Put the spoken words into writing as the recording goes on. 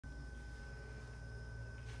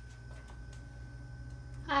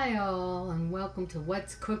Hi all, and welcome to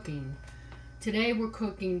What's Cooking. Today we're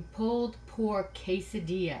cooking pulled pork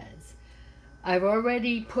quesadillas. I've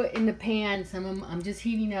already put in the pan I'm just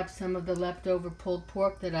heating up some of the leftover pulled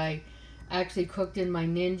pork that I actually cooked in my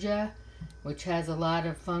Ninja, which has a lot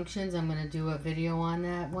of functions. I'm going to do a video on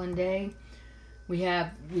that one day.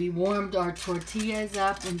 We warmed our tortillas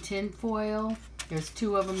up in tin foil. There's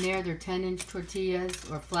two of them there. They're 10-inch tortillas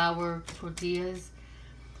or flour tortillas.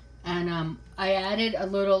 And I added a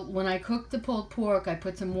little, when I cooked the pulled pork, I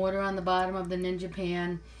put some water on the bottom of the Ninja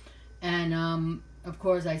pan. And of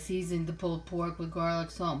course I seasoned the pulled pork with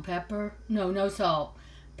garlic, salt, and pepper. No salt.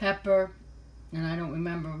 Pepper, and I don't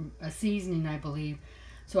remember, a seasoning I believe.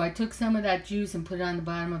 So I took some of that juice and put it on the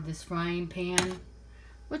bottom of this frying pan,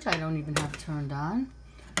 which I don't even have turned on.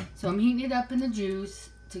 So I'm heating it up in the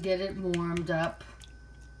juice to get it warmed up.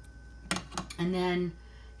 And then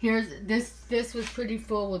here's this was pretty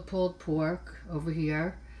full with pulled pork over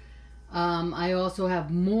here. I also have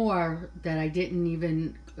more that I didn't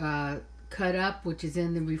even cut up, which is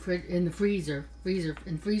in the freezer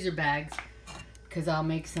bags, because I'll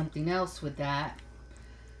make something else with that.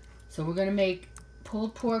 So we're gonna make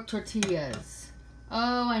pulled pork tortillas.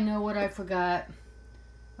 Oh, I know what I forgot.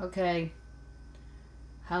 Okay,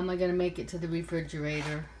 how am I gonna make it to the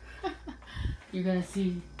refrigerator? You're gonna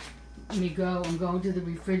see me go. I'm going to the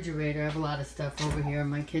refrigerator. I have a lot of stuff over here in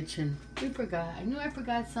my kitchen. I knew I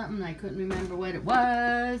forgot something. I couldn't remember what it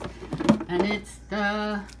was. And it's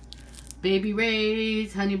the Baby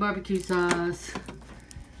Ray's honey barbecue sauce.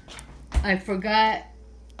 I forgot.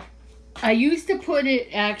 I used to put it,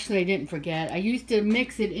 actually I didn't forget. I used to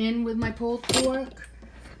mix it in with my pulled pork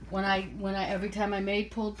every time I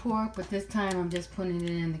made pulled pork, but this time I'm just putting it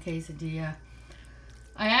in the quesadilla.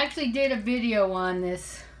 I actually did a video on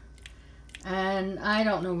this, and I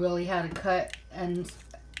don't know really how to cut, and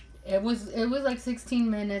it was like 16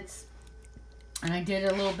 minutes, and I did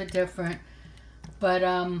it a little bit different, but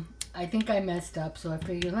I think I messed up, so I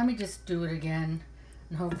figured let me just do it again,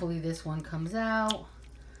 and hopefully this one comes out.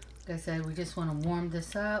 Like I said, we just want to warm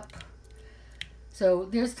this up. So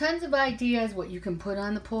there's tons of ideas what you can put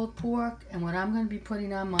on the pulled pork, and what I'm going to be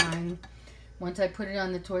putting on mine, once I put it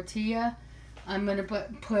on the tortilla, I'm going to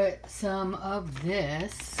put some of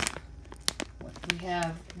this. What we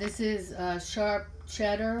have, this is sharp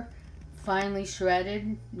cheddar, finely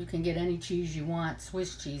shredded. You can get any cheese you want.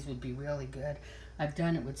 Swiss cheese would be really good. I've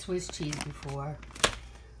done it with Swiss cheese before.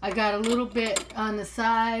 I got a little bit on the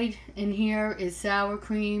side, and here is sour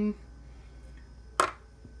cream.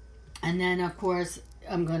 And then, of course,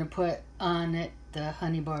 I'm going to put on it the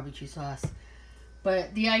honey barbecue sauce.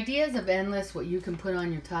 But the ideas of endless, what you can put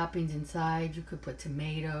on your toppings inside. You could put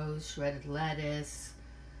tomatoes, shredded lettuce.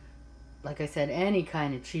 Like I said, any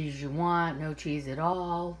kind of cheese you want. No cheese at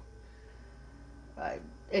all.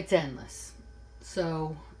 It's endless.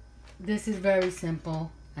 So, this is very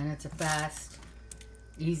simple. And it's a fast,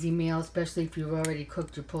 easy meal. Especially if you've already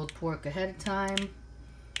cooked your pulled pork ahead of time,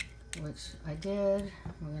 which I did.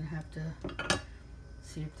 We're going to have to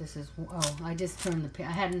see if this is... Oh, I just turned the pan.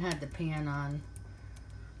 I hadn't had the pan on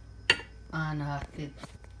the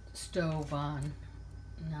stove on.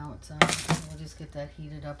 Now it's on. We'll just get that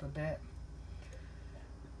heated up a bit.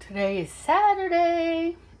 Today is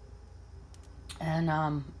Saturday. And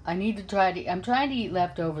I need to I'm trying to eat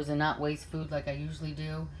leftovers and not waste food like I usually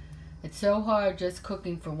do. It's so hard just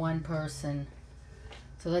cooking for one person.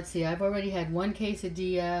 So let's see. I've already had one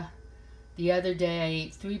quesadilla. The other day I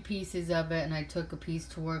ate 3 pieces of it, and I took a piece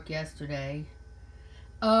to work yesterday.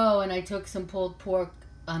 Oh, and I took some pulled pork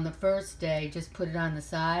on the first day, just put it on the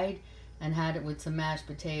side, and had it with some mashed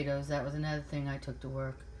potatoes. That was another thing I took to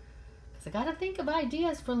work. Because I got to think of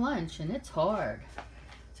ideas for lunch, and it's hard.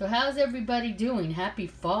 So how's everybody doing? Happy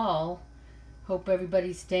fall. Hope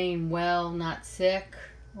everybody's staying well, not sick.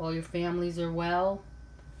 All your families are well.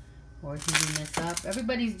 Or heating this up.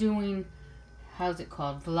 Everybody's doing... How's it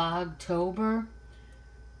called? Vlogtober?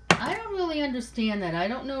 I don't really understand that. I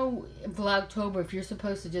don't know, Vlogtober, if you're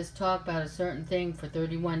supposed to just talk about a certain thing for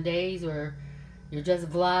 31 days or you're just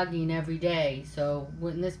vlogging every day. So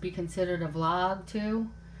wouldn't this be considered a vlog too?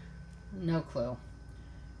 No clue.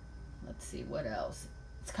 Let's see what else.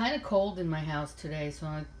 It's kind of cold in my house today, so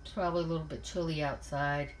it's probably a little bit chilly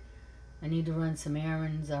outside. I need to run some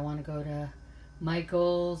errands. I want to go to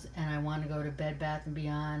Michael's, and I want to go to Bed Bath &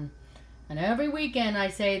 Beyond. And every weekend I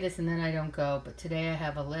say this and then I don't go. But today I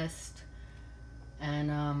have a list. And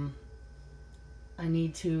I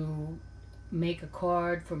need to make a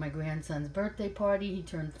card for my grandson's birthday party. He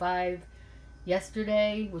turned 5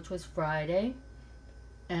 yesterday, which was Friday.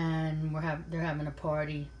 And they're having a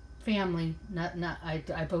party. Family.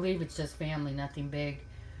 I believe it's just family, nothing big.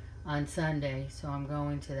 on Sunday, so I'm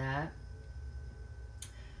going to that.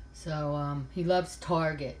 So he loves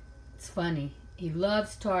Target. It's funny. He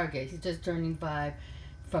loves Target. He's just turning 5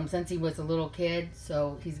 since he was a little kid.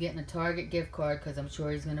 So he's getting a Target gift card because I'm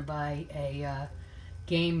sure he's going to buy a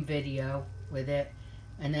game video with it.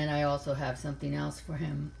 And then I also have something else for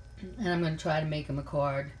him. And I'm going to try to make him a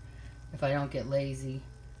card if I don't get lazy.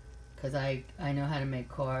 Because I know how to make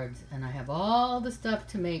cards. And I have all the stuff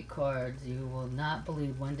to make cards. You will not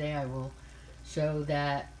believe. One day I will show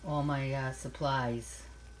that all my supplies.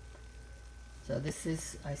 So this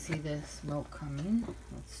is, I see the smoke coming.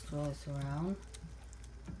 Let's throw this around.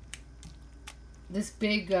 This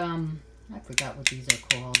big, I forgot what these are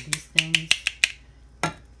called. These things.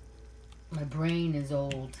 My brain is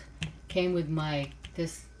old. Came with my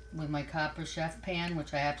copper chef pan,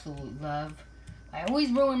 which I absolutely love. I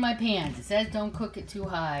always ruin my pans. It says don't cook it too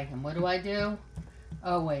high. And what do?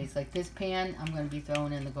 Always. Like this pan, I'm going to be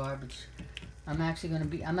throwing in the garbage. I'm not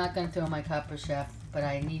going to throw my copper chef, but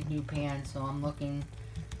I need new pans, so I'm looking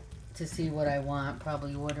to see what I want.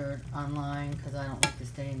 Probably order it online because I don't like to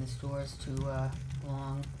stay in the stores too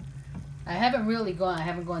long. I haven't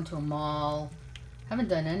gone to a mall. Haven't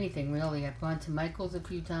done anything really. I've gone to Michael's a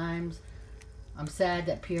few times. I'm sad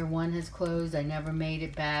that Pier 1 has closed. I never made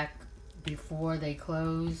it back before they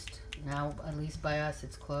closed. Now, at least by us,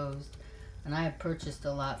 it's closed. And I have purchased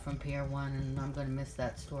a lot from Pier 1, and I'm going to miss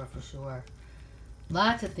that store for sure.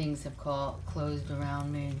 Lots of things have closed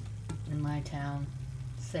around me in my town.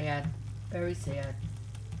 Sad. Very sad.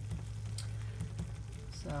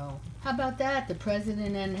 So, how about that? The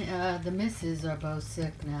president and the missus are both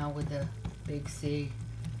sick now with the big C.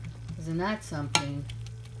 Isn't that something?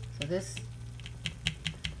 So this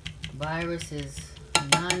virus is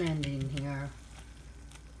non-ending here.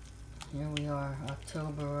 Here we are,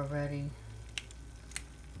 October already.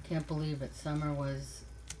 Can't believe it. Summer was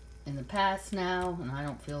in the past now, and I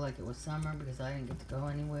don't feel like it was summer because I didn't get to go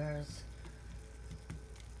anywhere.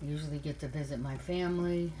 I usually get to visit my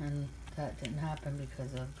family, and that didn't happen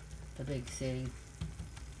because of the big C.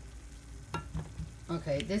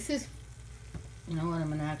 Okay, this is, you know what, I'm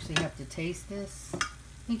going to actually have to taste this. I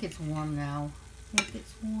think it's warm now. I think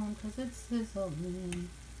it's warm because it's sizzling.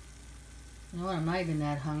 You know what, I'm not even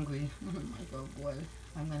that hungry. I'm like, oh boy,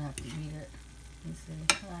 I'm going to have to eat it. Let me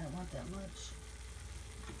see. I don't want that much.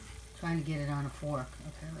 Trying to get it on a fork.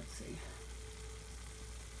 Okay, let's see.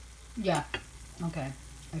 Yeah, okay.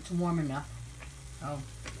 It's warm enough. Oh,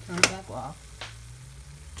 turn it back off.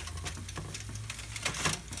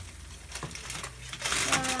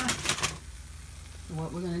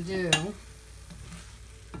 What we're going to do,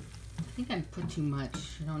 I think I put too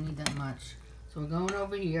much. You don't need that much. So we're going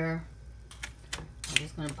over here. I'm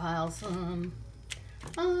just going to pile some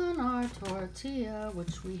on our tortilla,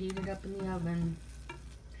 which we heated up in the oven.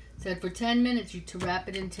 It said for 10 minutes to wrap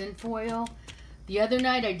it in tin foil. The other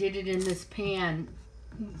night I did it in this pan,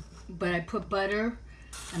 but I put butter,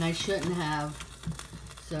 and I shouldn't have.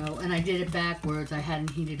 So, and I did it backwards. I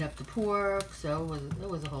hadn't heated up the pork, so it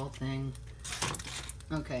was a whole thing.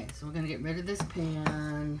 Okay, so we're gonna get rid of this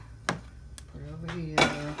pan. Put it over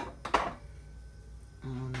here.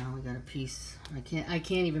 Oh, now we got a piece. I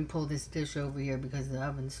can't even pull this dish over here because the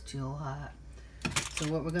oven's still hot.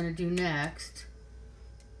 So what we're gonna do next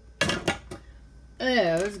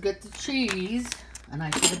is get the cheese. And I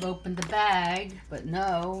should have opened the bag, but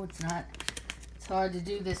no, it's not. It's hard to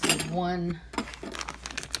do this with one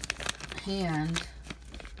hand.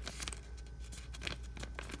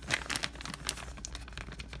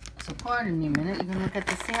 So pardon me a minute. You're gonna look at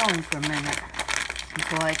the ceiling for a minute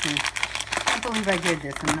until I can't believe I did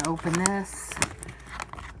this. I'm gonna open this.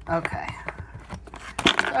 Okay.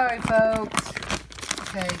 Sorry, folks.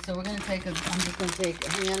 Okay, so we're gonna take I'm just gonna take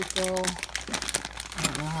a handful. I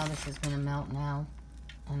don't know how this is gonna melt now.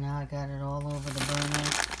 And now I got it all over the burner.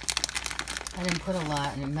 I didn't put a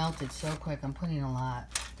lot, and it melted so quick. I'm putting a lot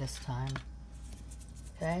this time.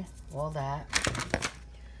 Okay, all that.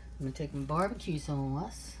 I'm gonna take my barbecue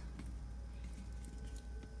sauce.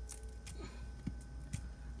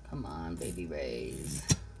 Come on, baby Rays.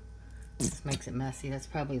 This makes it messy. That's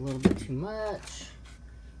probably a little bit too much.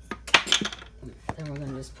 Then we're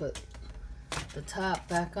gonna just put the top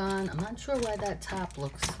back on. I'm not sure why that top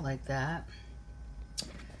looks like that.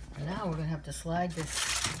 And now we're gonna have to slide this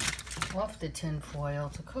off the tin foil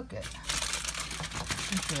to cook it.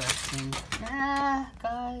 Interesting.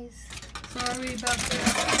 Guys, sorry about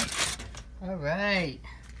that. All right,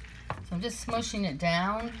 so I'm just smushing it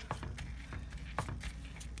down.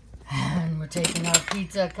 And we're taking our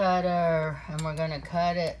pizza cutter and we're gonna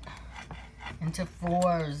cut it into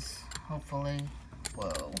 4s, hopefully.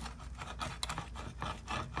 Whoa.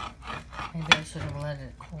 Maybe I should have let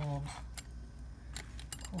it cool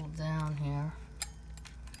down here.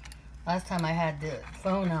 Last time I had the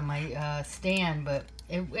phone on my stand, but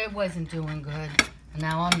it wasn't doing good. And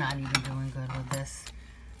now I'm not even doing good with this,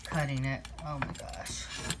 cutting it. Oh my gosh.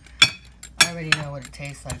 I already know what it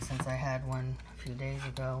tastes like since I had one a few days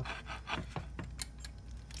ago.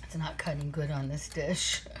 It's not cutting good on this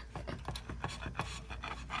dish.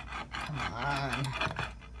 Come on.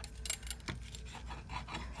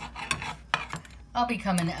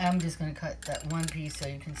 I'm just going to cut that one piece so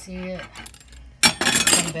you can see it.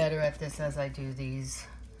 I'm better at this as I do these.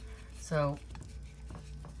 So,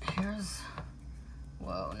 here's,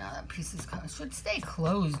 whoa, now that piece is cut. It should stay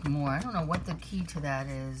closed more. I don't know what the key to that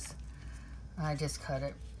is. I just cut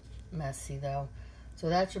it messy though. So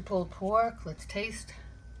that's your pulled pork. Let's taste.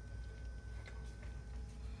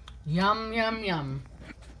 Yum, yum, yum.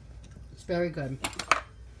 It's very good.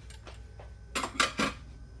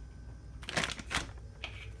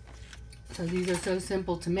 So these are so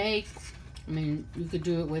simple to make. I mean, you could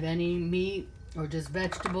do it with any meat or just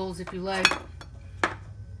vegetables if you like.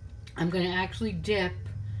 I'm going to actually dip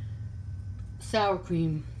sour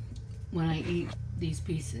cream when I eat these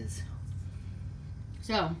pieces.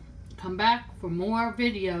 So, come back for more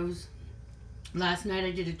videos. Last night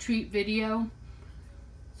I did a treat video.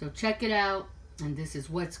 So check it out. And this is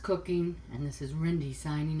What's Cooking. And this is Rindy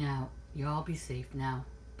signing out. You all be safe now.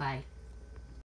 Bye.